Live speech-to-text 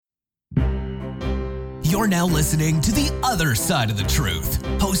You're now listening to The Other Side of the Truth,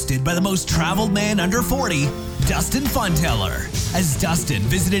 hosted by the most traveled man under 40, Dustin Funteller. As Dustin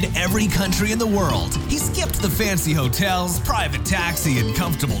visited every country in the world, he skipped the fancy hotels, private taxi, and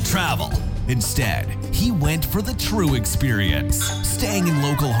comfortable travel. Instead, he went for the true experience, staying in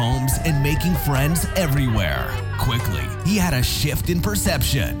local homes and making friends everywhere. Quickly, he had a shift in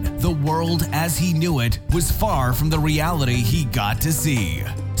perception. The world as he knew it was far from the reality he got to see.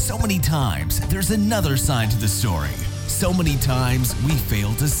 So many times, there's another side to the story. So many times, we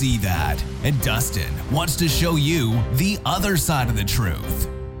fail to see that. And Dustin wants to show you the other side of the truth.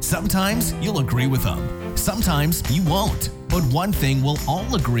 Sometimes you'll agree with him. Sometimes you won't. But one thing we'll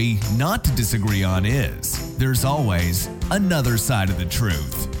all agree not to disagree on is there's always another side of the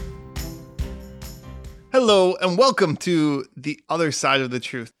truth. Hello and welcome to The Other Side of the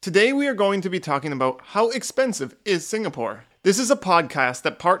Truth. Today we are going to be talking about how expensive is Singapore. This is a podcast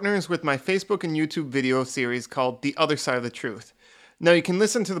that partners with my Facebook and YouTube video series called The Other Side of the Truth. Now you can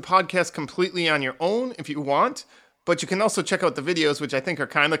listen to the podcast completely on your own if you want, but you can also check out the videos, which I think are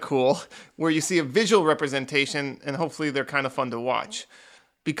kind of cool, where you see a visual representation and hopefully they're kind of fun to watch.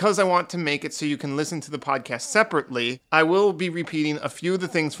 Because I want to make it so you can listen to the podcast separately, I will be repeating a few of the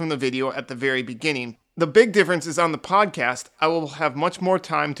things from the video at the very beginning. The big difference is on the podcast, I will have much more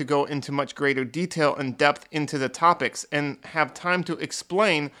time to go into much greater detail and depth into the topics and have time to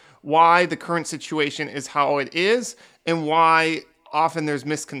explain why the current situation is how it is and why often there's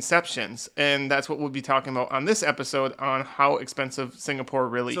misconceptions. And that's what we'll be talking about on this episode on how expensive Singapore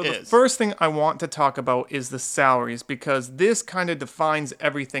really is. The first thing I want to talk about is the salaries, because this kind of defines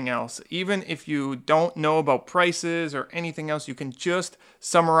everything else. Even if you don't know about prices or anything else, you can just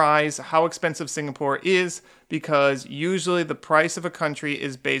summarize how expensive Singapore is, because usually the price of a country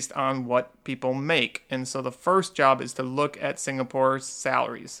is based on what people make. And so the first job is to look at Singapore's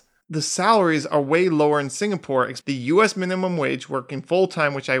salaries. The salaries are way lower in Singapore. The U.S. minimum wage working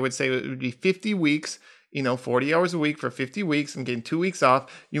full-time, which I would say would be 50 weeks, 40 hours a week for 50 weeks and getting 2 weeks off,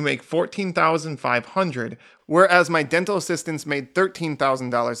 you make $14,500. Whereas my dental assistants made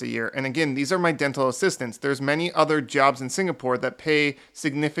 $13,000 a year. And again, these are my dental assistants. There's many other jobs in Singapore that pay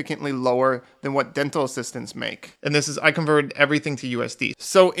significantly lower than what dental assistants make. And I converted everything to USD.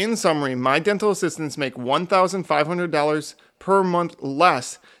 So in summary, my dental assistants make $1,500 per month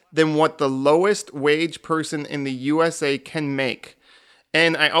less than what the lowest wage person in the USA can make.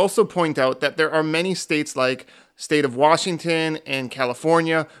 And I also point out that there are many states like state of Washington and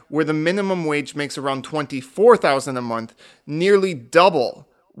California where the minimum wage makes around $24,000 a month, nearly double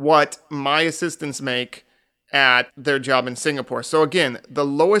what my assistants make at their job in Singapore. So again, the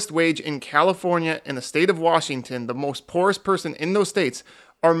lowest wage in California and the state of Washington, the most poorest person in those states,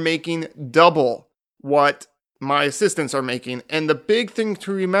 are making double what my assistants are making. And the big thing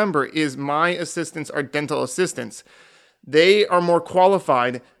to remember is my assistants are dental assistants. They are more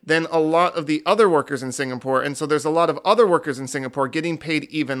qualified than a lot of the other workers in Singapore. And so there's a lot of other workers in Singapore getting paid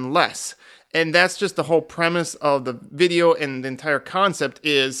even less. And that's just the whole premise of the video, and the entire concept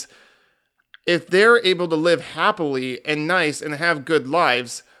is if they're able to live happily and nice and have good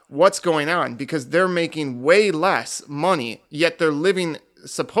lives, what's going on? Because they're making way less money, yet they're living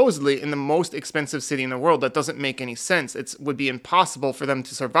supposedly in the most expensive city in the world. That doesn't make any sense. It would be impossible for them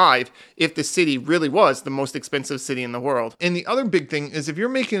to survive if the city really was the most expensive city in the world. And the other big thing is if you're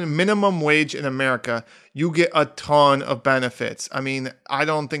making a minimum wage in America, you get a ton of benefits. I mean, I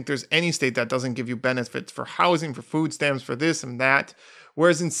don't think there's any state that doesn't give you benefits for housing, for food stamps, for this and that.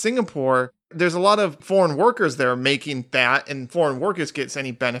 Whereas in Singapore, there's a lot of foreign workers there making that, and foreign workers get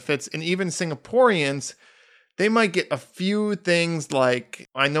any benefits. And even Singaporeans, they might get a few things like,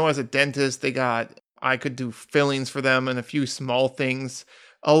 I know as a dentist, I could do fillings for them and a few small things.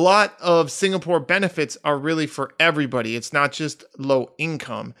 A lot of Singapore benefits are really for everybody. It's not just low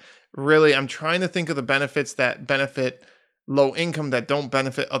income. Really, I'm trying to think of the benefits that benefit low income that don't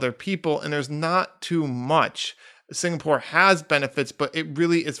benefit other people, and there's not too much. Singapore has benefits, but it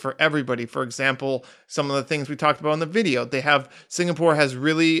really is for everybody. For example, some of the things we talked about in the video, Singapore has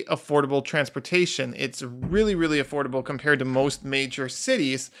really affordable transportation. It's really, really affordable compared to most major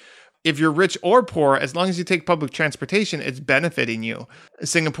cities. If you're rich or poor, as long as you take public transportation, it's benefiting you.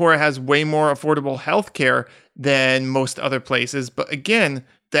 Singapore has way more affordable healthcare than most other places. But again,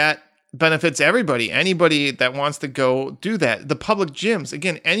 that benefits everybody. Anybody that wants to go do that. The public gyms,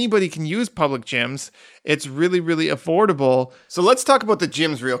 again, anybody can use public gyms. It's really, really affordable. So let's talk about the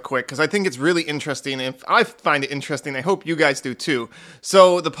gyms real quick, because I think it's really interesting. If I find it interesting, I hope you guys do too.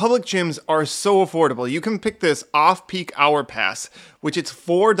 So the public gyms are so affordable. You can pick this off-peak hour pass, which it's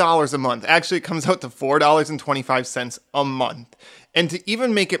 $4 a month. Actually, it comes out to $4.25 a month. And to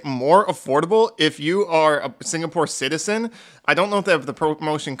even make it more affordable, if you are a Singapore citizen, I don't know if they have the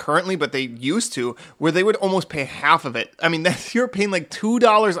promotion currently, but they used to, where they would almost pay half of it. I mean, you're paying like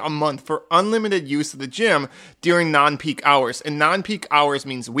 $2 a month for unlimited use of the gym during non-peak hours. And non-peak hours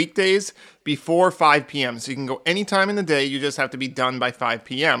means weekdays before 5 p.m. So you can go anytime in the day, you just have to be done by 5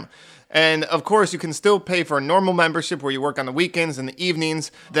 p.m. And of course, you can still pay for a normal membership where you work on the weekends and the evenings.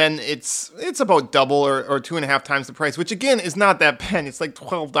 Then it's about double or 2.5 times the price, which again is not that bad. It's like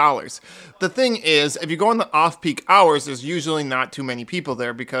 $12. The thing is, if you go in the off-peak hours, there's usually not too many people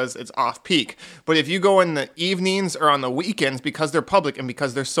there because it's off-peak. But if you go in the evenings or on the weekends, because they're public and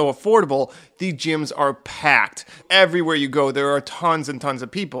because they're so affordable, the gyms are packed. Everywhere you go, there are tons and tons of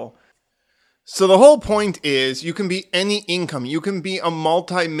people. So the whole point is you can be any income. You can be a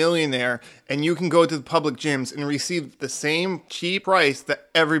multi-millionaire and you can go to the public gyms and receive the same cheap price that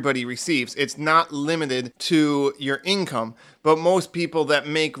everybody receives. It's not limited to your income. But most people that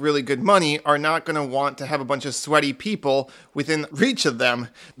make really good money are not going to want to have a bunch of sweaty people within reach of them.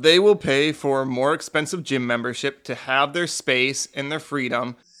 They will pay for a more expensive gym membership to have their space and their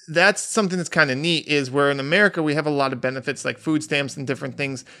freedom. That's something that's kind of neat, is where in America we have a lot of benefits like food stamps and different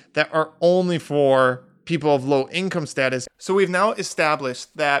things that are only for people of low income status. So we've now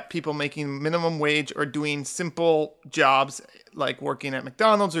established that people making minimum wage or doing simple jobs like working at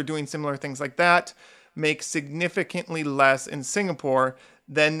McDonald's or doing similar things like that make significantly less in Singapore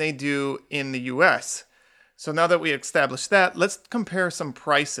than they do in the US. So now that we established that, let's compare some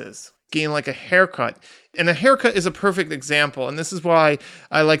prices. Getting like a haircut. And a haircut is a perfect example. And this is why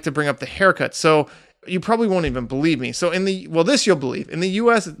I like to bring up the haircut. So you probably won't even believe me. So this you'll believe. In the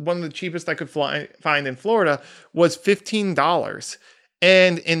US, one of the cheapest I could find in Florida was $15.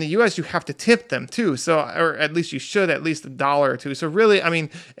 And in the US, you have to tip them too. So, or at least you should, at least $1 or $2. So really, I mean,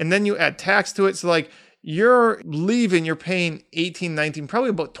 and then you add tax to it. So like you're paying 18, 19,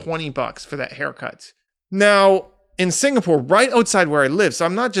 probably about $20 for that haircut. Now, in Singapore, right outside where I live, so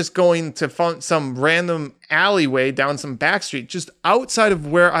I'm not just going to some random alleyway down some back street, just outside of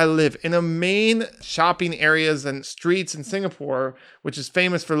where I live, in the main shopping areas and streets in Singapore, which is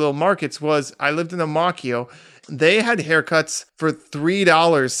famous for little markets, I lived in Ang Mo Kio. They had haircuts for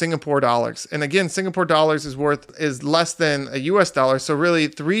 $3 Singapore dollars. And again, Singapore dollars is less than a US dollar. So really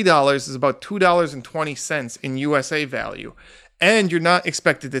 $3 is about $2.20 in USA value. And you're not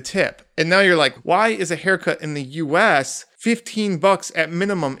expected to tip. And now you're like, why is a haircut in the US $15 at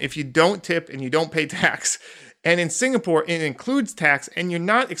minimum if you don't tip and you don't pay tax? And in Singapore, it includes tax and you're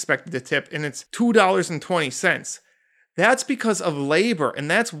not expected to tip, and it's $2.20. That's because of labor.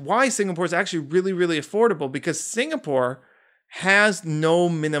 And that's why Singapore is actually really, really affordable, because Singapore has no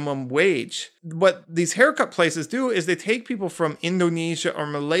minimum wage. What these haircut places do is they take people from Indonesia or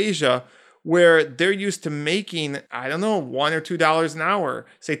Malaysia where they're used to making, I don't know, $1 or $2 an hour,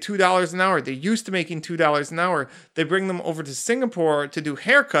 say $2 an hour. They're used to making $2 an hour. They bring them over to Singapore to do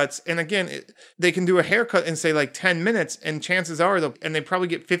haircuts. And again, they can do a haircut in say like 10 minutes. And chances are, and they probably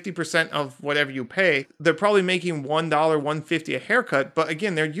get 50% of whatever you pay. They're probably making $1, $1.50 a haircut. But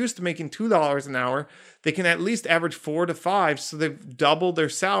again, they're used to making $2 an hour. They can at least average 4 to 5. So they've doubled their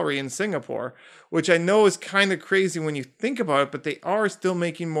salary in Singapore, which I know is kind of crazy when you think about it, but they are still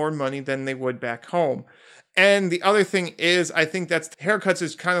making more money than they would back home. And the other thing is, I think haircuts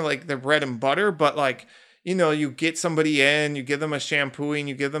is kind of like the bread and butter, but like, you know, you get somebody in, you give them a shampooing,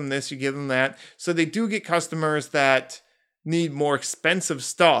 you give them this, you give them that. So they do get customers that need more expensive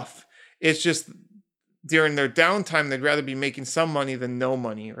stuff. It's just during their downtime, they'd rather be making some money than no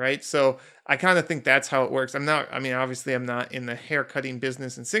money, right? So I kind of think that's how it works. Obviously I'm not in the haircutting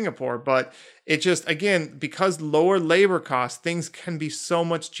business in Singapore, but it just, again, because lower labor costs, things can be so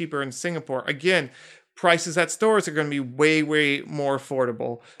much cheaper in Singapore. Again, prices at stores are going to be way, way more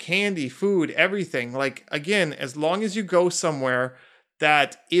affordable. Candy, food, everything. Like, again, as long as you go somewhere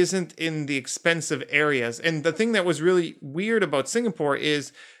that isn't in the expensive areas. And the thing that was really weird about Singapore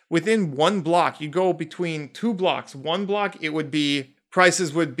is within one block, you go between 2 blocks. One block,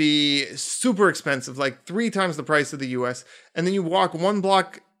 prices would be super expensive, like 3 times the price of the US. And then you walk 1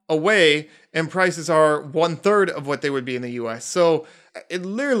 block away and prices are 1/3 of what they would be in the US. So It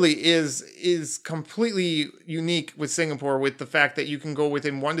literally is completely unique with Singapore, with the fact that you can go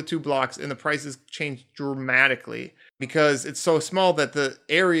within 1 to 2 blocks and the prices change dramatically because it's so small that the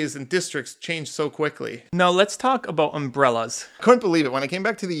areas and districts change so quickly. Now let's talk about umbrellas. Couldn't believe it when I came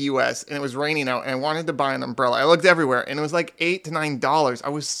back to the US and it was raining out and I wanted to buy an umbrella. I looked everywhere and it was like $8 to $9. I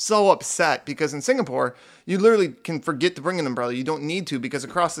was so upset because in Singapore, you literally can forget to bring an umbrella. You don't need to, because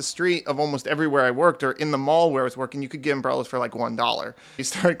across the street of almost everywhere I worked, or in the mall where I was working, you could get umbrellas for like $1. You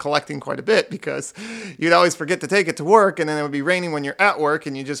started collecting quite a bit because you'd always forget to take it to work, and then it would be raining when you're at work,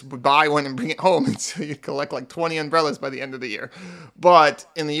 and you just would buy one and bring it home, and so you'd collect like 20 umbrellas by the end of the year. But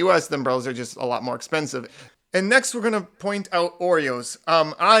in the US, the umbrellas are just a lot more expensive. And next, we're going to point out Oreos.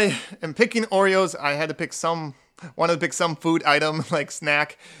 I am picking Oreos. I had to wanted to pick some food item like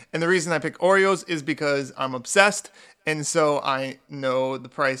snack. And the reason I pick Oreos is because I'm obsessed. And so I know the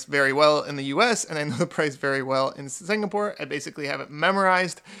price very well in the US and I know the price very well in Singapore. I basically have it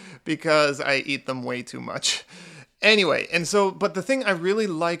memorized because I eat them way too much. Anyway, but the thing I really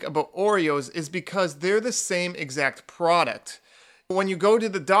like about Oreos is because they're the same exact product. When you go to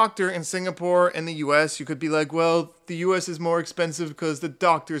the doctor in Singapore and the US, you could be like, well, the US is more expensive because the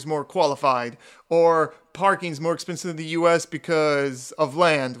doctor is more qualified, or parking's more expensive in the US because of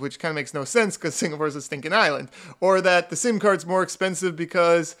land, which kind of makes no sense because Singapore is a stinking island, or that the SIM card's more expensive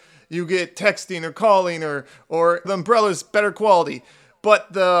because you get texting or calling, or the umbrella's better quality.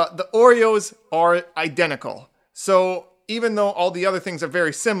 But the Oreos are identical. So even though all the other things are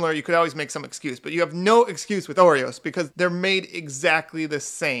very similar, you could always make some excuse. But you have no excuse with Oreos because they're made exactly the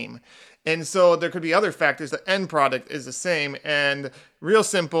same. And so there could be other factors. The end product is the same. And real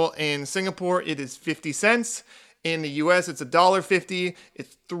simple, in Singapore, it is 50 cents. In the US, it's $1.50.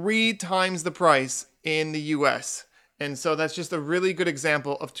 It's 3 times the price in the US. And so that's just a really good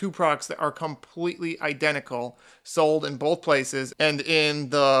example of two products that are completely identical, sold in both places. And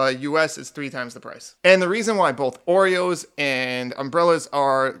in the US, it's 3 times the price. And the reason why both Oreos and umbrellas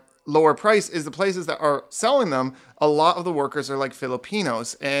are lower price is the places that are selling them, a lot of the workers are like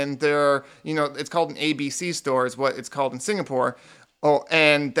Filipinos. And they're, it's called an ABC store is what it's called in Singapore. Oh,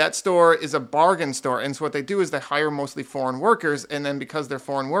 and that store is a bargain store. And so what they do is they hire mostly foreign workers. And then because they're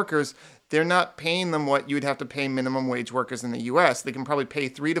foreign workers, they're not paying them what you'd have to pay minimum wage workers in the US. They can probably pay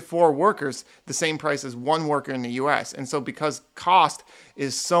 3 to 4 workers the same price as one worker in the US. And so because cost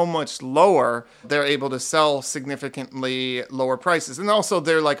is so much lower, they're able to sell significantly lower prices. And also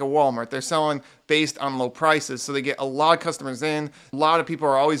they're like a Walmart. They're selling based on low prices. So they get a lot of customers in. A lot of people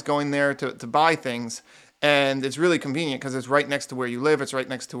are always going there to buy things. And it's really convenient because it's right next to where you live. It's right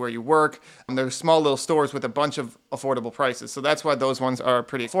next to where you work. And there's small little stores with a bunch of affordable prices. So that's why those ones are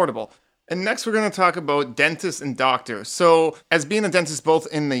pretty affordable. And next we're going to talk about dentists and doctors. So as being a dentist both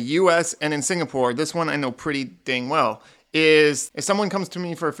in the US and in Singapore, this one I know pretty dang well, is if someone comes to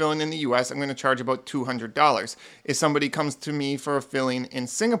me for a filling in the US, I'm going to charge about $200. If somebody comes to me for a filling in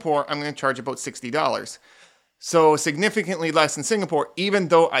Singapore, I'm going to charge about $60. So significantly less in Singapore, even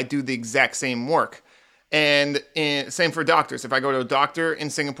though I do the exact same work. And same for doctors. If I go to a doctor in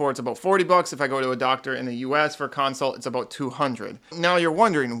Singapore, it's about $40. If I go to a doctor in the US for a consult, it's about $200. Now you're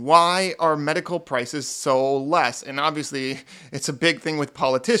wondering, why are medical prices so less? And obviously, it's a big thing with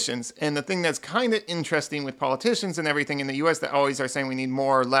politicians. And the thing that's kind of interesting with politicians and everything in the US that always are saying we need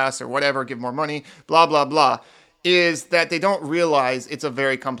more or less or whatever, give more money, blah, blah, blah, is that they don't realize it's a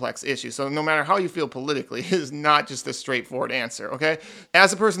very complex issue. So no matter how you feel politically, it is not just a straightforward answer, okay?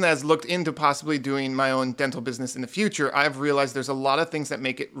 As a person that has looked into possibly doing my own dental business in the future, I've realized there's a lot of things that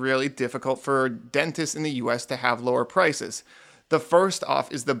make it really difficult for dentists in the US to have lower prices. The first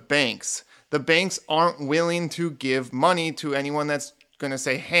off is the banks. The banks aren't willing to give money to anyone that's going to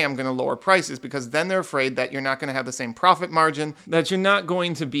say, hey, I'm going to lower prices, because then they're afraid that you're not going to have the same profit margin, that you're not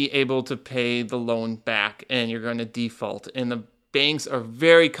going to be able to pay the loan back and you're going to default. And the banks are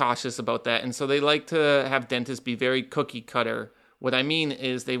very cautious about that. And so they like to have dentists be very cookie cutter. What I mean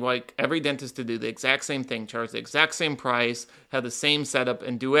is they like every dentist to do the exact same thing, charge the exact same price, have the same setup,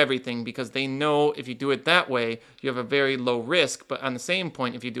 and do everything, because they know if you do it that way, you have a very low risk. But on the same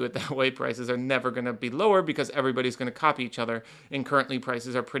point, if you do it that way, prices are never going to be lower because everybody's going to copy each other. And currently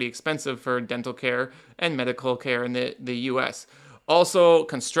prices are pretty expensive for dental care and medical care in the US. Also,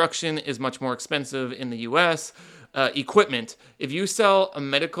 construction is much more expensive in the US. Equipment. If you sell a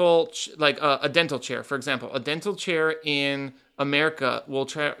medical, like a dental chair, for example, a dental chair in America will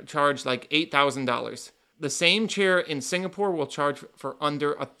charge like $8,000. The same chair in Singapore will charge for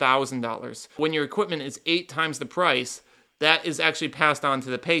under $1,000. When your equipment is 8 times the price, that is actually passed on to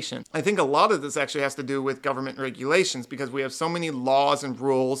the patient. I think a lot of this actually has to do with government regulations because we have so many laws and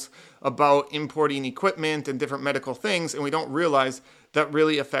rules about importing equipment and different medical things, and we don't realize that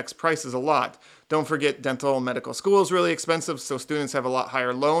really affects prices a lot. Don't forget dental and medical school is really expensive, so students have a lot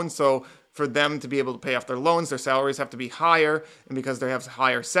higher loans. So for them to be able to pay off their loans, their salaries have to be higher, and because they have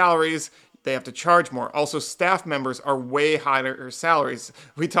higher salaries, they have to charge more. Also, staff members are way higher salaries.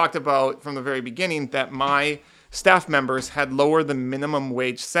 We talked about from the very beginning that my staff members had lower than minimum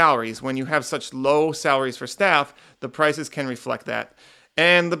wage salaries. When you have such low salaries for staff, the prices can reflect that.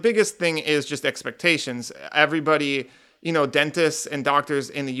 And the biggest thing is just expectations. Everybody, dentists and doctors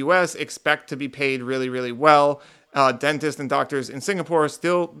in the US expect to be paid really, really well. Dentists and doctors in Singapore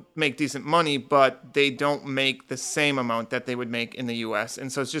still make decent money, but they don't make the same amount that they would make in the US. And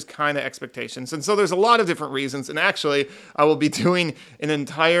so it's just kind of expectations. And so there's a lot of different reasons. And actually, I will be doing an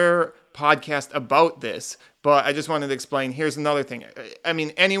entire podcast about this, but I just wanted to explain, here's another thing. I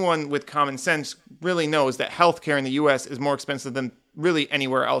mean, anyone with common sense really knows that healthcare in the US is more expensive than really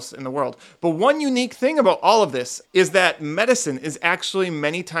anywhere else in the world. But one unique thing about all of this is that medicine is actually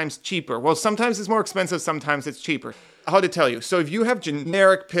many times cheaper. Well, sometimes it's more expensive, sometimes it's cheaper. How to tell you? So if you have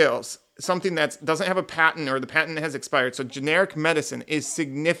generic pills, something that doesn't have a patent or the patent has expired, so generic medicine is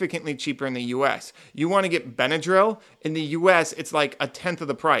significantly cheaper in the US. You want to get Benadryl, in the US, it's like a tenth of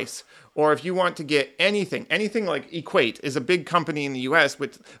the price. Or if you want to get anything like Equate is a big company in the US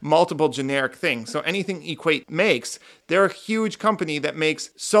with multiple generic things. So anything Equate makes, they're a huge company that makes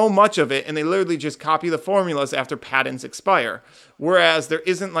so much of it, and they literally just copy the formulas after patents expire. Whereas there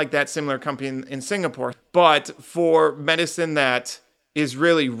isn't like that similar company in Singapore. But for medicine that is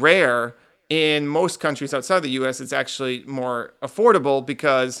really rare, in most countries outside the US, it's actually more affordable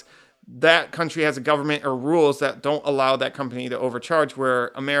because that country has a government or rules that don't allow that company to overcharge,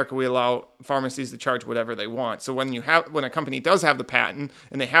 where America, we allow pharmacies to charge whatever they want. So when a company does have the patent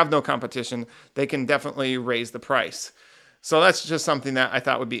and they have no competition, they can definitely raise the price. So that's just something that I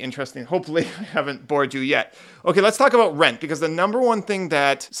thought would be interesting. Hopefully I haven't bored you yet. Okay, let's talk about rent, because the number one thing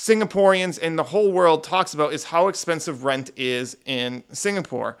that Singaporeans and the whole world talks about is how expensive rent is in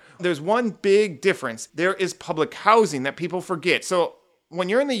Singapore. There's one big difference. There is public housing that people forget. So when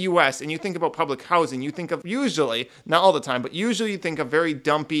you're in the US and you think about public housing, you think of usually, not all the time, but usually you think of very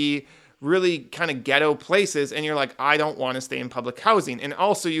dumpy, really kind of ghetto places, and you're like, I don't want to stay in public housing. And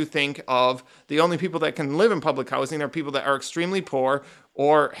also you think of the only people that can live in public housing are people that are extremely poor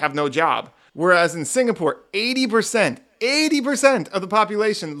or have no job. Whereas in Singapore, 80% of the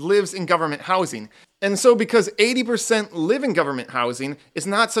population lives in government housing. And so because 80% live in government housing, it's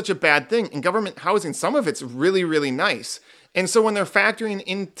not such a bad thing. In government housing, some of it's really, really nice. And so when they're factoring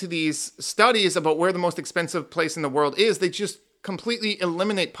into these studies about where the most expensive place in the world is, they just completely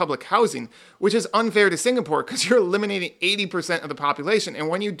eliminate public housing, which is unfair to Singapore because you're eliminating 80% of the population. And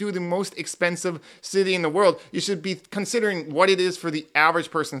when you do the most expensive city in the world, you should be considering what it is for the average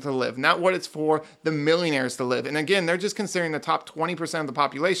person to live, not what it's for the millionaires to live. And again, they're just considering the top 20% of the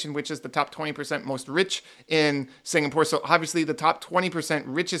population, which is the top 20% most rich in Singapore. So obviously the top 20%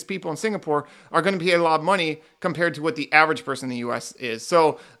 richest people in Singapore are going to pay a lot of money compared to what the average person in the US is.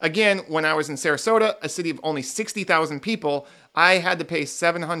 So again, when I was in Sarasota, a city of only 60,000 people, I had to pay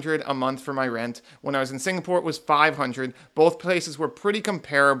 $700 a month for my rent. When I was in Singapore, it was $500. Both places were pretty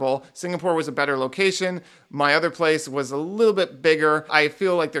comparable. Singapore was a better location. My other place was a little bit bigger. I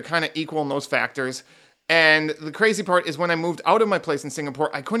feel like they're kind of equal in those factors. And the crazy part is when I moved out of my place in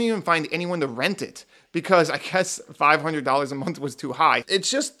Singapore, I couldn't even find anyone to rent it because I guess $500 a month was too high. It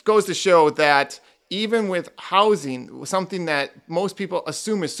just goes to show that even with housing, something that most people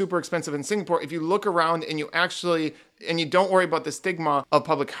assume is super expensive in Singapore, if you look around and you don't worry about the stigma of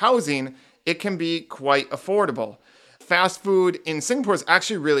public housing, it can be quite affordable. Fast food in Singapore is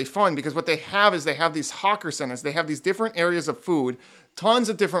actually really fun because what they have is they have these hawker centers. They have these different areas of food, tons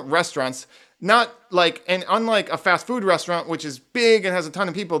of different restaurants. Unlike a fast food restaurant, which is big and has a ton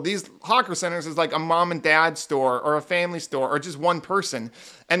of people, these hawker centers is like a mom and dad store or a family store or just one person.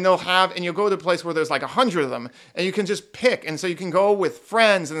 And you'll go to a place where there's like 100 of them and you can just pick. And so you can go with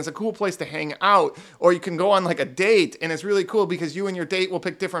friends and it's a cool place to hang out, or you can go on like a date and it's really cool because you and your date will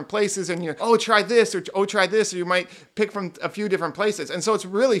pick different places and try this or try this, or you might pick from a few different places. And so it's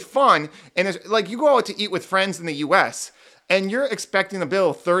really fun. And it's like you go out to eat with friends in the US and you're expecting a bill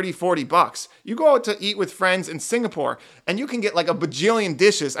of $30, $40. You go out to eat with friends in Singapore and you can get like a bajillion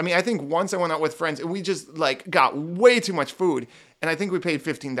dishes. I mean, I think once I went out with friends and we just like got way too much food. And I think we paid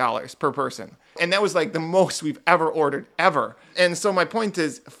 $15 per person. And that was like the most we've ever ordered ever. And so my point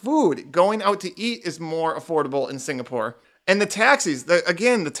is, going out to eat is more affordable in Singapore. And the taxis,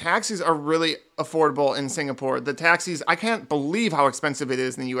 the taxis are really affordable in Singapore. The taxis, I can't believe how expensive it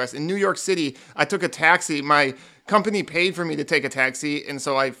is in the US. In New York City, I took a taxi. My company paid for me to take a taxi, and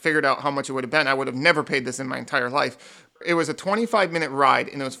so I figured out how much it would have been. I would have never paid this in my entire life. It was a 25-minute ride,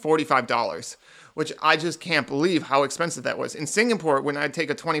 and it was $45, which I just can't believe how expensive that was. In Singapore, when I'd take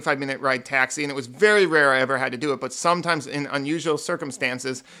a 25-minute ride taxi, and it was very rare I ever had to do it, but sometimes in unusual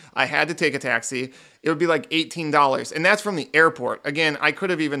circumstances, I had to take a taxi, it would be like $18. And that's from the airport. Again, I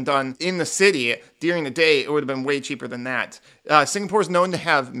could have even done in the city during the day. It would have been way cheaper than that. Singapore is known to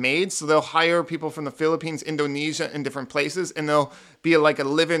have maids, so they'll hire people from the Philippines, Indonesia, and different places, and they'll be like a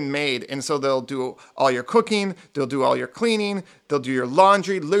live-in maid. And so they'll do all your cooking, they'll do all your cleaning, they'll do your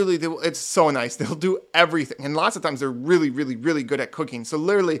laundry. Literally, it's so nice. They'll do everything. And lots of times they're really, really, really good at cooking. So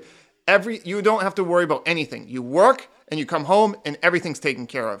literally, you don't have to worry about anything. You work and you come home and everything's taken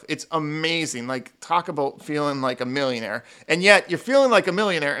care of. It's amazing. Like, talk about feeling like a millionaire. And yet you're feeling like a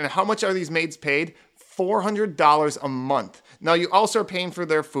millionaire. And how much are these maids paid? $400 a month. Now, you also are paying for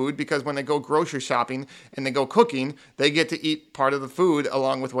their food because when they go grocery shopping and they go cooking, they get to eat part of the food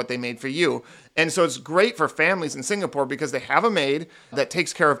along with what they made for you. And so it's great for families in Singapore because they have a maid that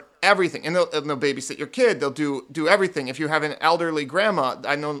takes care of everything. And they'll babysit your kid. They'll do everything. If you have an elderly grandma,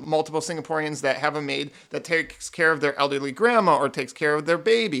 I know multiple Singaporeans that have a maid that takes care of their elderly grandma or takes care of their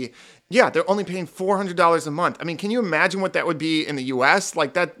baby. Yeah, they're only paying $400 a month. I mean, can you imagine what that would be in the US?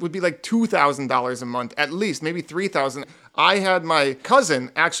 Like, that would be like $2,000 a month, at least, maybe $3,000. I had my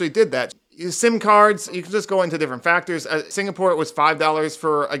cousin actually did that. SIM cards, you can just go into different factors. Singapore, it was $5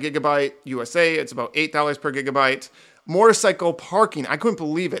 for a gigabyte. USA, it's about $8 per gigabyte. Motorcycle parking, I couldn't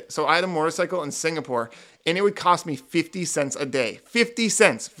believe it. So I had a motorcycle in Singapore, and it would cost me 50 cents a day. 50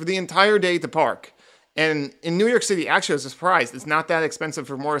 cents for the entire day to park. And in New York City, actually, I was surprised. It's not that expensive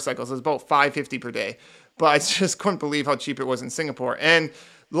for motorcycles. It's about $5.50 per day. But I just couldn't believe how cheap it was in Singapore. And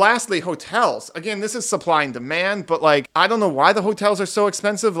lastly, hotels. Again, this is supply and demand, but like, I don't know why the hotels are so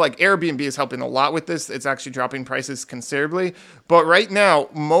expensive. Like, Airbnb is helping a lot with this. It's actually dropping prices considerably. But right now,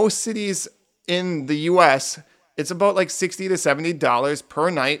 most cities in the US, it's about like $60 to $70 per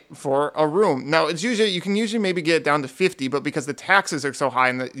night for a room. Now, you can usually maybe get it down to $50, but because the taxes are so high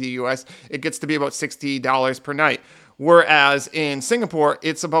in the US, it gets to be about $60 per night. Whereas in Singapore,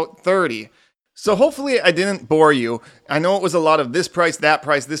 it's about $30. So hopefully I didn't bore you. I know it was a lot of this price, that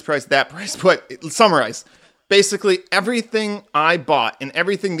price, this price, that price, but summarize. Basically, everything I bought and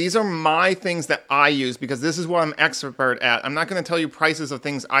everything, these are my things that I use because this is what I'm expert at. I'm not going to tell you prices of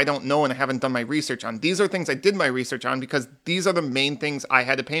things I don't know and I haven't done my research on. These are things I did my research on because these are the main things I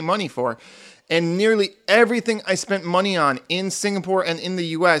had to pay money for. And nearly everything I spent money on in Singapore and in the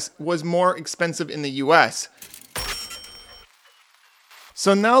US was more expensive in the US.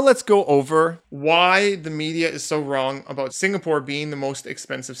 So now let's go over why the media is so wrong about Singapore being the most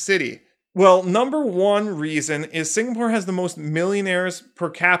expensive city. Well, number one reason is Singapore has the most millionaires per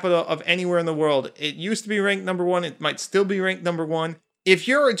capita of anywhere in the world. It used to be ranked number one. It might still be ranked number one.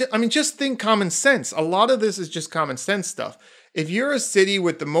 Just think common sense. A lot of this is just common sense stuff. If you're a city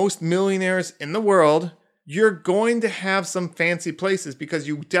with the most millionaires in the world, you're going to have some fancy places because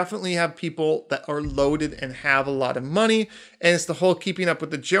you definitely have people that are loaded and have a lot of money. And it's the whole keeping up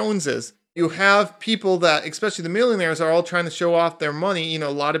with the Joneses. You have people that, especially the millionaires, are all trying to show off their money. You know,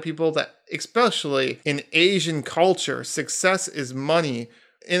 a lot of people that, especially in Asian culture, success is money.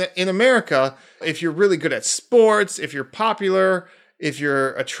 In America, if you're really good at sports, if you're popular, if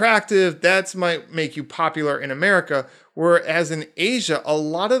you're attractive, that might make you popular in America. Whereas in Asia, a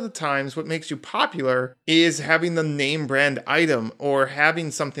lot of the times what makes you popular is having the name brand item or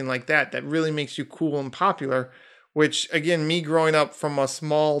having something like that really makes you cool and popular. Which, again, me growing up from a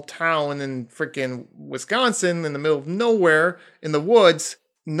small town in freaking Wisconsin in the middle of nowhere in the woods,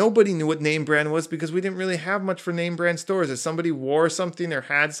 nobody knew what name brand was because we didn't really have much for name brand stores. If somebody wore something or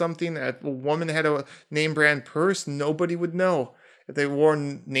had something, a woman had a name brand purse, nobody would know. If they wore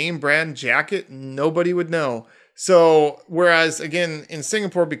a name brand jacket, nobody would know. So, whereas, again, in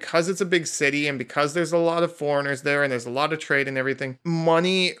Singapore, because it's a big city and because there's a lot of foreigners there and there's a lot of trade and everything,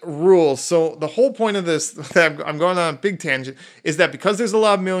 money rules. So, the whole point of this, I'm going on a big tangent, is that because there's a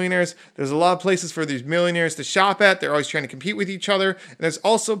lot of millionaires, there's a lot of places for these millionaires to shop at. They're always trying to compete with each other. And there's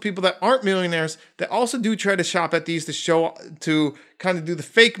also people that aren't millionaires that also do try to shop at these to kind of do the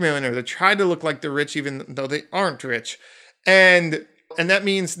fake millionaire. They try to look like they're rich even though they aren't rich. And that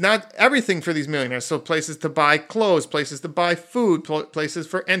means not everything for these millionaires. So places to buy clothes, places to buy food, places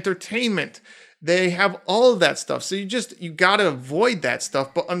for entertainment. They have all of that stuff. So you got to avoid that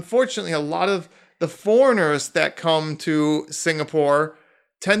stuff. But unfortunately, a lot of the foreigners that come to Singapore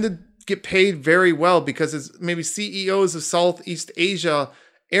tend to get paid very well because it's maybe CEOs of Southeast Asia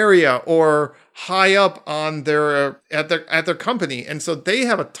area or high up on their company, and so they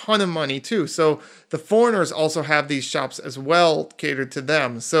have a ton of money too. So the foreigners also have these shops as well catered to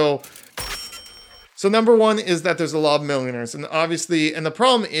them. So number one is that there's a lot of millionaires, and obviously, and the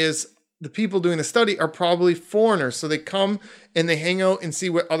problem is the people doing the study are probably foreigners. So they come and they hang out and see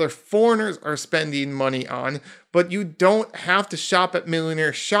what other foreigners are spending money on, but you don't have to shop at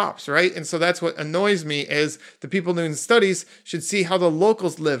millionaire shops, right? And so that's what annoys me is the people doing the studies should see how the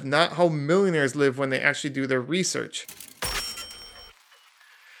locals live, not how millionaires live when they actually do their research.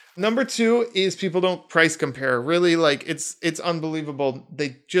 Number two is people don't price compare. Really, like it's unbelievable.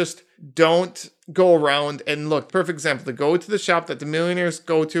 They just don't go around and look. Perfect example. They go to the shop that the millionaires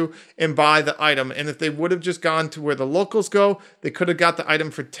go to and buy the item. And if they would have just gone to where the locals go, they could have got the item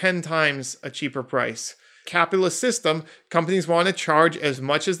for 10 times a cheaper price. Capitalist system, companies want to charge as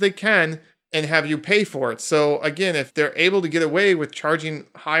much as they can and have you pay for it. So again, if they're able to get away with charging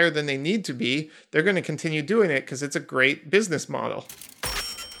higher than they need to be, they're going to continue doing it because it's a great business model.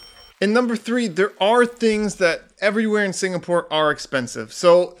 And number three, there are things that everywhere in Singapore are expensive.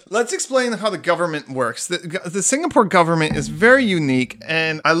 So let's explain how the government works. The Singapore government is very unique,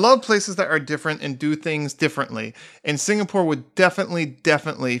 and I love places that are different and do things differently. And Singapore would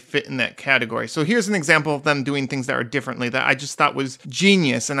definitely fit in that category. So here's an example of them doing things that are differently that I just thought was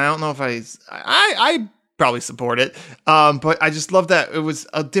genius. And I don't know if I probably support it. But I just love that it was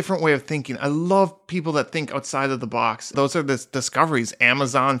a different way of thinking. I love people that think outside of the box. Those are the discoveries.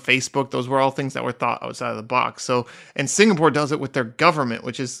 Amazon, Facebook, those were all things that were thought outside of the box. So, and Singapore does it with their government,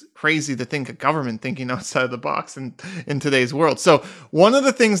 which is crazy to think a government thinking outside of the box in today's world. So one of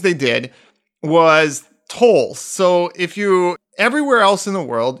the things they did was tolls. So everywhere else in the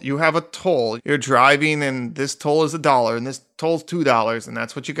world, you have a toll. You're driving and this toll is $1 and this toll's $2 and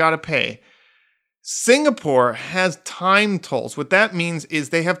that's what you got to pay. Singapore has time tolls. What that means is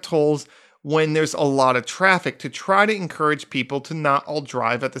they have tolls when there's a lot of traffic to try to encourage people to not all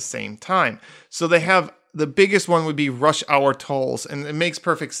drive at the same time. So they have the biggest one would be rush hour tolls, and it makes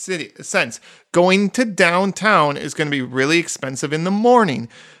perfect sense. Going to downtown is going to be really expensive in the morning.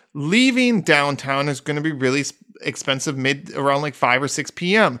 Leaving downtown is going to be really expensive around like 5 or 6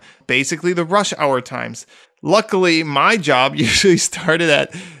 p.m. Basically the rush hour times. Luckily, my job usually started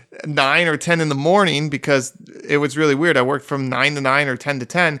at 9 or 10 in the morning because it was really weird. I worked from 9 to 9 or 10 to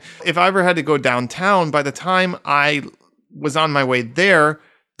 10. If I ever had to go downtown, by the time I was on my way there,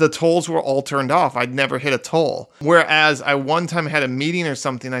 the tolls were all turned off. I'd never hit a toll. Whereas I one time had a meeting or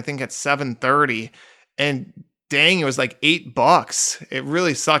something, I think at 7:30, and dang, it was like $8. It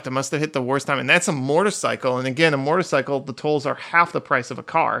really sucked. I must have hit the worst time. And that's a motorcycle. And again, a motorcycle, the tolls are half the price of a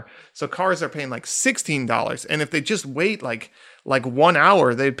car. So cars are paying like $16. And if they just wait like 1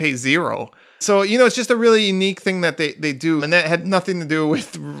 hour, they'd pay $0. So, it's just a really unique thing that they do. And that had nothing to do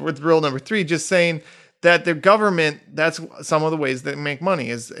with rule number 3, just saying that their government, that's some of the ways they make money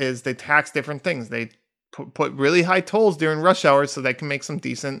is they tax different things. They put really high tolls during rush hours so they can make some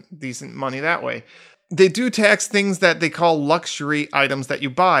decent money that way. They do tax things that they call luxury items that you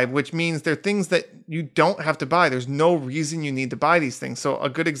buy, which means they're things that you don't have to buy. There's no reason you need to buy these things. So a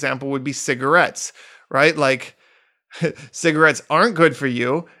good example would be cigarettes, right? Like cigarettes aren't good for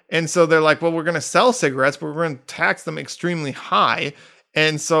you. And so they're like, well, we're going to sell cigarettes, but we're going to tax them extremely high.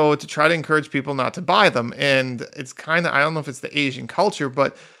 And so to try to encourage people not to buy them. And it's kind of, I don't know if it's the Asian culture,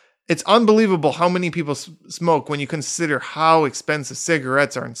 but it's unbelievable how many people smoke when you consider how expensive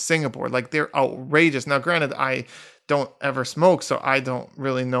cigarettes are in Singapore. Like, they're outrageous. Now, granted, I don't ever smoke, so I don't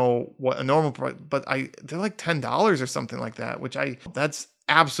really know what a normal price, but they're like $10 or something like that, that's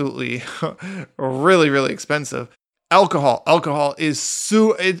absolutely really, really expensive. Alcohol is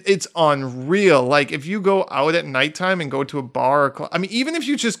it's unreal. Like, if you go out at nighttime and go to a bar or club, I mean, even if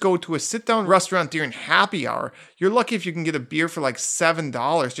you just go to a sit-down restaurant during happy hour, you're lucky if you can get a beer for like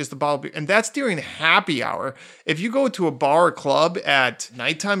 $7, just a bottle of beer. And that's during happy hour. If you go to a bar or club at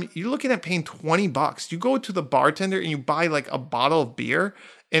nighttime, you're looking at paying $20. You go to the bartender and you buy like a bottle of beer,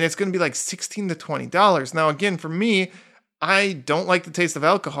 and it's going to be like $16 to $20. Now, again, for me, I don't like the taste of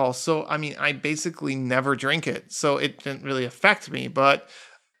alcohol, so I mean, I basically never drink it, so it didn't really affect me, but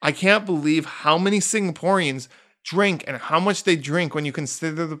I can't believe how many Singaporeans drink and how much they drink when you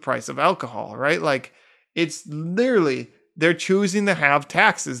consider the price of alcohol, right? Like, it's literally, they're choosing to have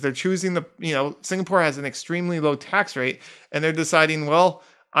taxes. They're choosing Singapore has an extremely low tax rate, and they're deciding, well,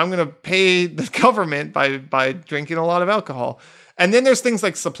 I'm going to pay the government by drinking a lot of alcohol. And then there's things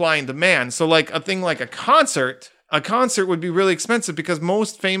like supply and demand. So like a thing like a concert, a concert would be really expensive because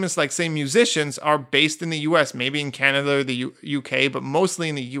most famous, like say musicians are based in the US, maybe in Canada or the UK, but mostly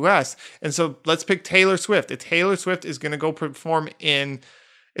in the US. And so let's pick Taylor Swift. If Taylor Swift is going to go perform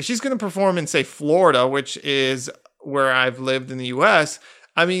if she's going to perform in say Florida, which is where I've lived in the US,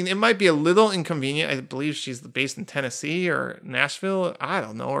 I mean, it might be a little inconvenient. I believe she's based in Tennessee or Nashville, I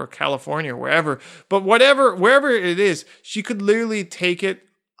don't know, or California or wherever. But wherever it is, she could literally take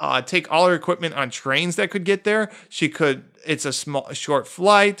all her equipment on trains that could get there. It's a short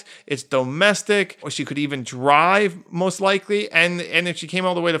flight, it's domestic, or she could even drive most likely. And if she came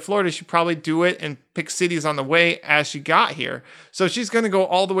all the way to Florida, she'd probably do it and pick cities on the way as she got here. So she's going to go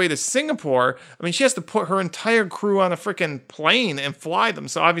all the way to Singapore. I mean, she has to put her entire crew on a freaking plane and fly them.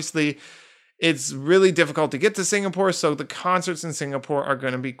 So obviously it's really difficult to get to Singapore, so the concerts in Singapore are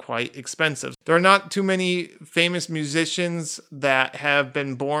going to be quite expensive. There are not too many famous musicians that have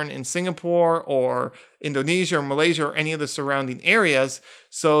been born in Singapore or Indonesia or Malaysia or any of the surrounding areas,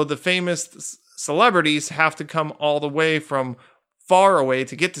 so the famous celebrities have to come all the way from far away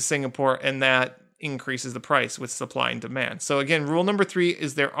to get to Singapore, and that increases the price with supply and demand. So again, rule number 3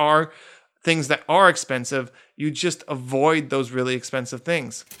 is there are things that are expensive. You just avoid those really expensive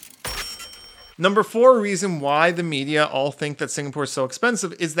things. Number 4 reason why the media all think that Singapore is so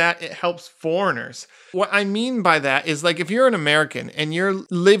expensive is that it helps foreigners. What I mean by that is, like, if you're an American and you're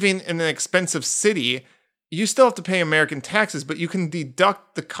living in an expensive city, you still have to pay American taxes, but you can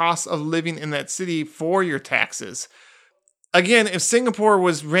deduct the cost of living in that city for your taxes. Again, if Singapore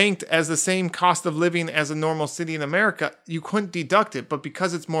was ranked as the same cost of living as a normal city in America, you couldn't deduct it. But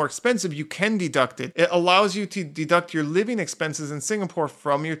because it's more expensive, you can deduct it. It allows you to deduct your living expenses in Singapore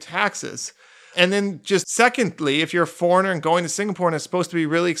from your taxes. And then just secondly, if you're a foreigner and going to Singapore and it's supposed to be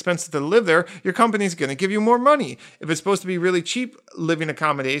really expensive to live there, your company's going to give you more money. If it's supposed to be really cheap living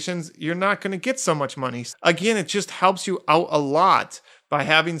accommodations, you're not going to get so much money. Again, it just helps you out a lot. By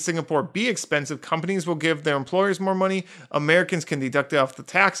having Singapore be expensive, companies will give their employers more money. Americans can deduct it off the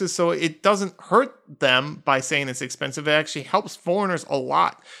taxes. So it doesn't hurt them by saying it's expensive. It actually helps foreigners a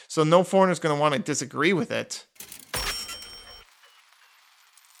lot. So no foreigner is going to want to disagree with it.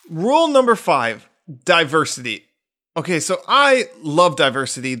 Rule number 5, diversity. Okay, so I love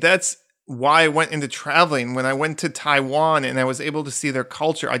diversity. That's why I went into traveling. When I went to Taiwan and I was able to see their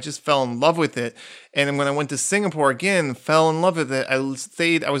culture, I just fell in love with it. And when I went to Singapore again, fell in love with it. I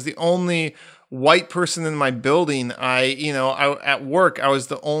was the only white person in my building. At work, I was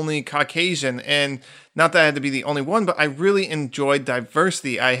the only Caucasian. And not that I had to be the only one, but I really enjoyed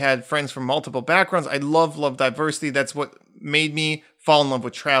diversity. I had friends from multiple backgrounds. I love diversity. That's what made me fall in love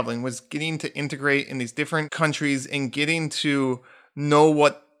with traveling, was getting to integrate in these different countries and getting to know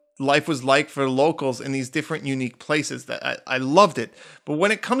what life was like for locals in these different unique places. That I loved it. But when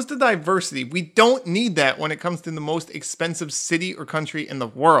it comes to diversity, we don't need that when it comes to the most expensive city or country in the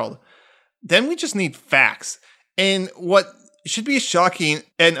world. Then we just need facts. And what should be shocking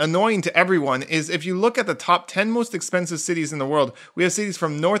and annoying to everyone is if you look at the top 10 most expensive cities in the world, we have cities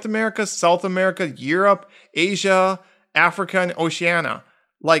from North America, South America, Europe, Asia, Africa, and Oceania,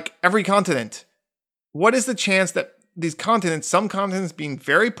 like every continent. What is the chance that these continents, some continents being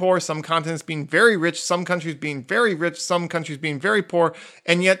very poor, some continents being very rich, some countries being very rich, some countries being very poor,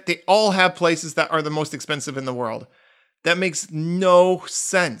 and yet they all have places that are the most expensive in the world? That makes no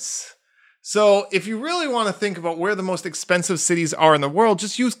sense. So if you really want to think about where the most expensive cities are in the world,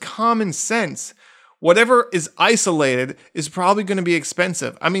 just use common sense. Whatever is isolated is probably going to be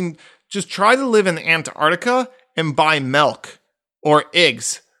expensive. I mean, just try to live in Antarctica and buy milk or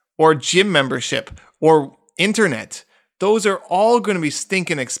eggs or gym membership or internet. Those are all going to be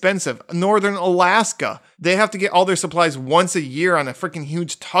stinking expensive. Northern Alaska, they have to get all their supplies once a year on a freaking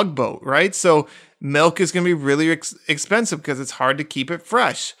huge tugboat, right? So milk is going to be really expensive because it's hard to keep it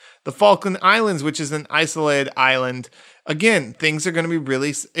fresh. The Falkland Islands, which is an isolated island, again, things are going to be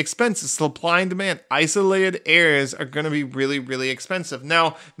really expensive. Supply and demand. Isolated areas are going to be really, really expensive.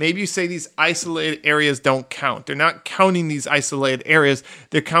 Now, maybe you say these isolated areas don't count. They're not counting these isolated areas.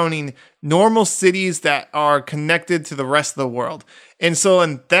 They're counting normal cities that are connected to the rest of the world. And so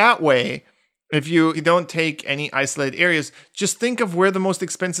in that way, if you don't take any isolated areas, just think of where the most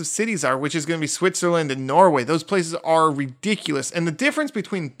expensive cities are, which is going to be Switzerland and Norway. Those places are ridiculous. And the difference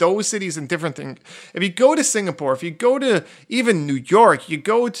between those cities and different things, if you go to Singapore, if you go to even New York, you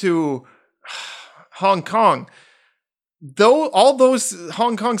go to Hong Kong, though all those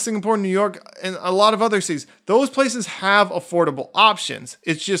Hong Kong, Singapore, New York, and a lot of other cities, those places have affordable options.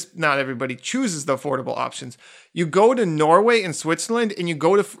 It's just not everybody chooses the affordable options. You go to Norway and Switzerland and you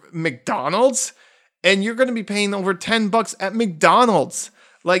go to McDonald's and you're going to be paying over $10 at McDonald's.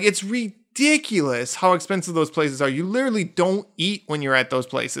 Like, it's ridiculous. ridiculous how expensive those places are. You literally don't eat when you're at those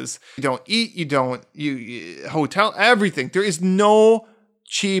places. You don't eat, you hotel, everything. There is no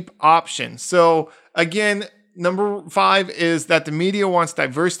cheap option. So again, number 5 is that the media wants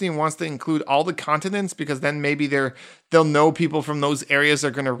diversity and wants to include all the continents, because then maybe they'll know people from those areas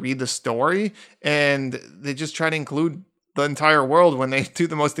are going to read the story, and they just try to include the entire world when they do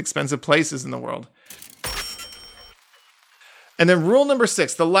the most expensive places in the world. And then rule number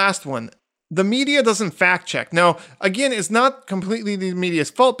 6, the last one. The media doesn't fact check. Now, again, it's not completely the media's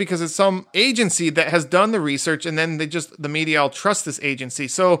fault, because it's some agency that has done the research, and then the media all trust this agency.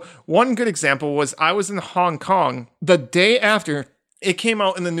 So one good example was I was in Hong Kong the day after it came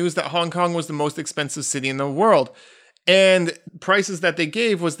out in the news that Hong Kong was the most expensive city in the world. And prices that they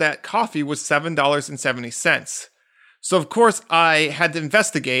gave was that coffee was $7.70. So, of course, I had to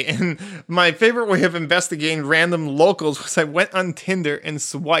investigate, and my favorite way of investigating random locals was I went on Tinder and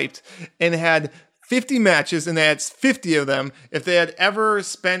swiped and had 50 matches, and they had 50 of them if they had ever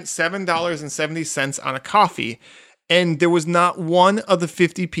spent $7.70 on a coffee. And there was not one of the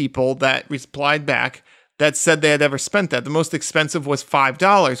 50 people that replied back that said they had ever spent that. The most expensive was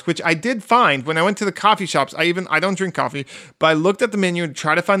 $5, which I did find when I went to the coffee shops. I don't drink coffee, but I looked at the menu and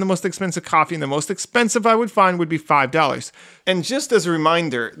tried to find the most expensive coffee, and the most expensive I would find would be $5. And just as a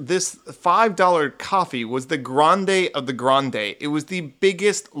reminder, this $5 coffee was the grande of the grande. It was the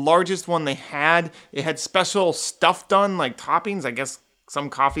biggest, largest one they had. It had special stuff done, like toppings, I guess. Some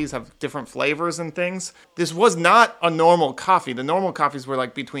coffees have different flavors and things. This was not a normal coffee. The normal coffees were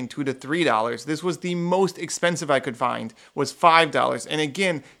like between $2 to $3. This was the most expensive I could find, was $5. And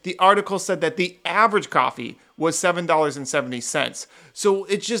again, the article said that the average coffee was $7.70. So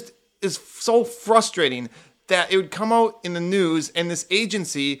it just is so frustrating that it would come out in the news and this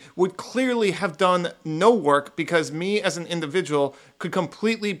agency would clearly have done no work, because me as an individual could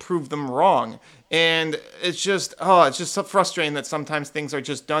completely prove them wrong. And it's just so frustrating that sometimes things are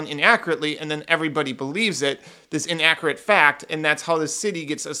just done inaccurately, and then everybody believes it, this inaccurate fact, and that's how the city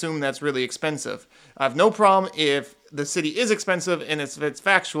gets assumed that's really expensive. I have no problem if the city is expensive and if it's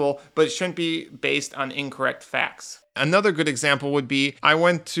factual, but it shouldn't be based on incorrect facts. Another good example would be I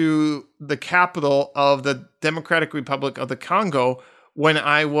went to the capital of the Democratic Republic of the Congo when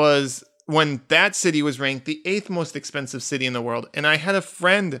that city was ranked the 8th most expensive city in the world. And I had a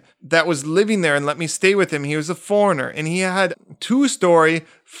friend that was living there and let me stay with him. He was a foreigner, and he had 2-story,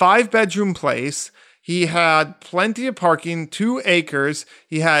 5-bedroom place. He had plenty of parking, 2 acres.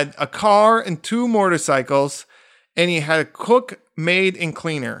 He had a car and 2 motorcycles, and he had a cook, maid, and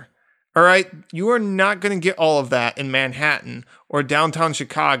cleaner. All right, you are not going to get all of that in Manhattan or downtown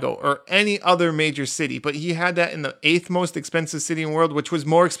Chicago or any other major city, but he had that in the 8th most expensive city in the world, which was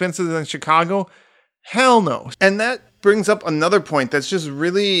more expensive than Chicago. Hell no. And that brings up another point that's just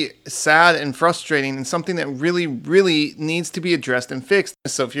really sad and frustrating, and something that really, really needs to be addressed and fixed.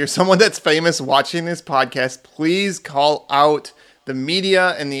 So if you're someone that's famous watching this podcast, please call out the media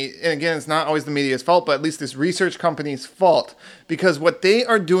and again, it's not always the media's fault, but at least this research company's fault, because what they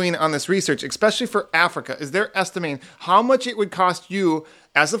are doing on this research, especially for Africa, is they're estimating how much it would cost you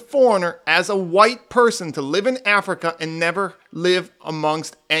as a foreigner, as a white person, to live in Africa and never live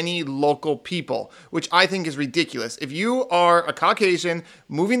amongst any local people, which I think is ridiculous. If you are a Caucasian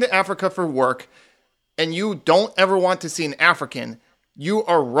moving to Africa for work and you don't ever want to see an African, you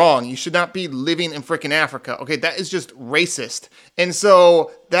are wrong. You should not be living in freaking Africa. Okay, that is just racist. And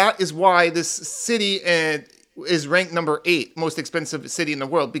so that is why this city is ranked number 8 most expensive city in the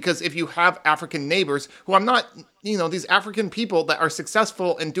world. Because if you have African neighbors who these African people that are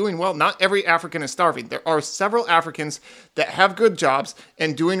successful and doing well, not every African is starving. There are several Africans that have good jobs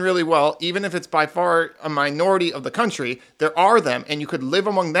and doing really well, even if it's by far a minority of the country. There are them, and you could live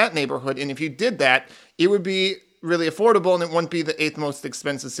among that neighborhood. And if you did that, it would be really affordable, and it wouldn't be the 8th most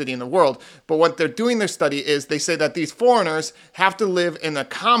expensive city in the world. But what they're doing their study is they say that these foreigners have to live in a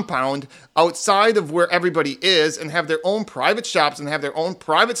compound outside of where everybody is and have their own private shops and have their own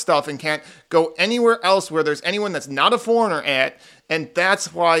private stuff and can't go anywhere else where there's anyone that's not a foreigner at. And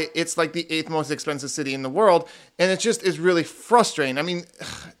that's why it's like the 8th most expensive city in the world. And it just is really frustrating. I mean,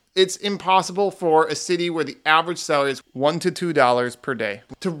 it's impossible for a city where the average salary is $1 to $2 per day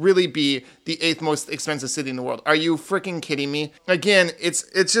to really be the 8th most expensive city in the world. Are you freaking kidding me? Again, it's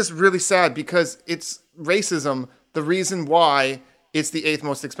just really sad, because it's racism, the reason why it's the 8th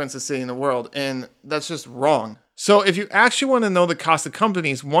most expensive city in the world. And that's just wrong. So if you actually want to know the cost of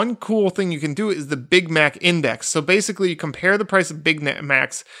companies, one cool thing you can do is the Big Mac Index. So basically you compare the price of Big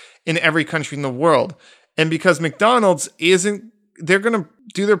Macs in every country in the world. And because McDonald's they're going to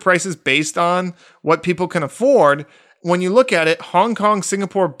do their prices based on what people can afford. when you look at it, Hong Kong,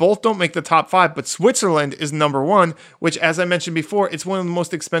 Singapore both don't make the top 5, but Switzerland is number 1, which, as I mentioned before, it's one of the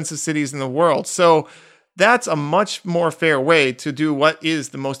most expensive cities in the world. So that's a much more fair way to do what is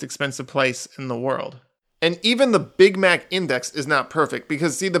the most expensive place in the world. And even the Big Mac Index is not perfect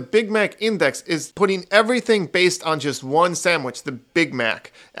because, see, the Big Mac Index is putting everything based on just one sandwich, the Big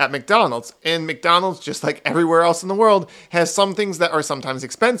Mac, at McDonald's. And McDonald's, just like everywhere else in the world, has some things that are sometimes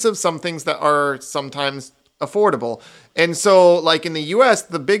expensive, some things that are sometimes affordable. And so, like in the US,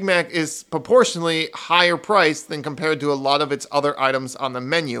 the Big Mac is proportionally higher priced than compared to a lot of its other items on the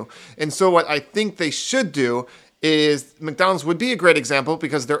menu. And so what I think they should do is, McDonald's would be a great example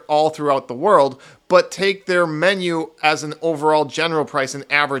because they're all throughout the world, but take their menu as an overall general price and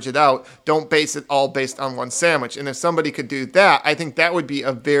average it out. Don't base it all based on one sandwich. And if somebody could do that, I think that would be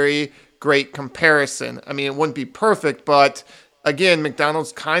a very great comparison. I mean, it wouldn't be perfect, but again,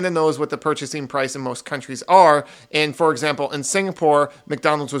 McDonald's kind of knows what the purchasing price in most countries are. And for example, in Singapore,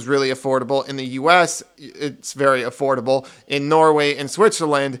 McDonald's was really affordable. In the US, it's very affordable. In Norway and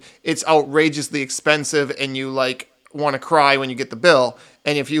Switzerland, it's outrageously expensive and you want to cry when you get the bill.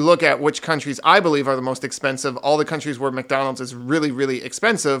 And if you look at which countries I believe are the most expensive, all the countries where McDonald's is really, really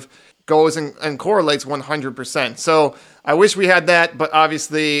expensive goes and correlates 100%. So I wish we had that, but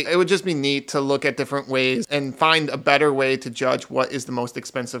obviously it would just be neat to look at different ways and find a better way to judge what is the most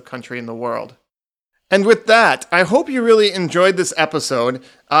expensive country in the world. And with that, I hope you really enjoyed this episode.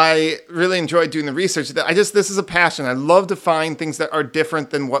 I really enjoyed doing the research. This is a passion. I love to find things that are different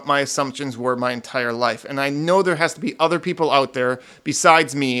than what my assumptions were my entire life. And I know there has to be other people out there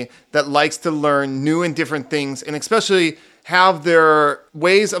besides me that likes to learn new and different things, and especially have their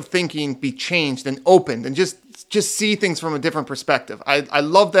ways of thinking be changed and opened and just see things from a different perspective. I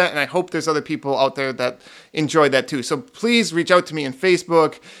love that, and I hope there's other people out there that enjoy that too. So please reach out to me on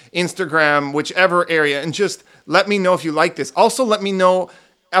Facebook, Instagram, whichever area, and just let me know if you like this. Also, let me know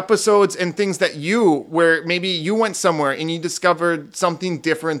episodes and things that where maybe you went somewhere and you discovered something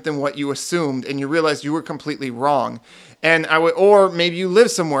different than what you assumed and you realized you were completely wrong. And or maybe you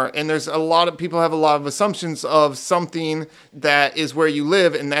live somewhere and there's a lot of people have a lot of assumptions of something that is where you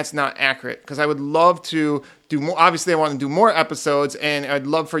live, and that's not accurate. Because I would love to do more. Obviously, I want to do more episodes, and I'd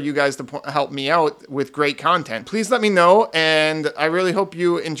love for you guys to help me out with great content. Please let me know, and I really hope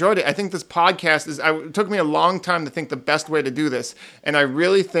you enjoyed it. I think this podcast it took me a long time to think the best way to do this, and I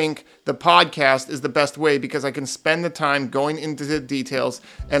really think the podcast is the best way because I can spend the time going into the details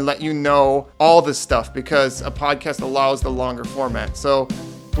and let you know all this stuff, because a podcast allows the longer format. So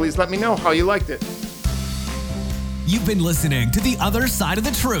please let me know how you liked it. You've been listening to The Other Side of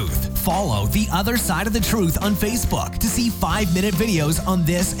the Truth. Follow The Other Side of the Truth on Facebook to see 5-minute videos on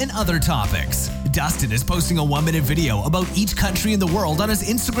this and other topics. Dustin is posting a 1-minute video about each country in the world on his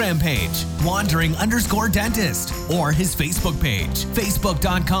Instagram page, wandering_dentist, or his Facebook page,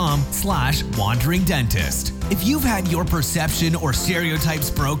 facebook.com/wanderingdentist. If you've had your perception or stereotypes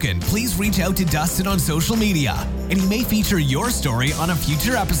broken, please reach out to Dustin on social media, and he may feature your story on a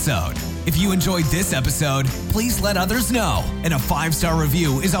future episode. If you enjoyed this episode, please let others know, and a 5-star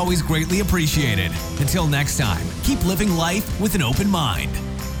review is always greatly appreciated. Until next time, keep living life with an open mind.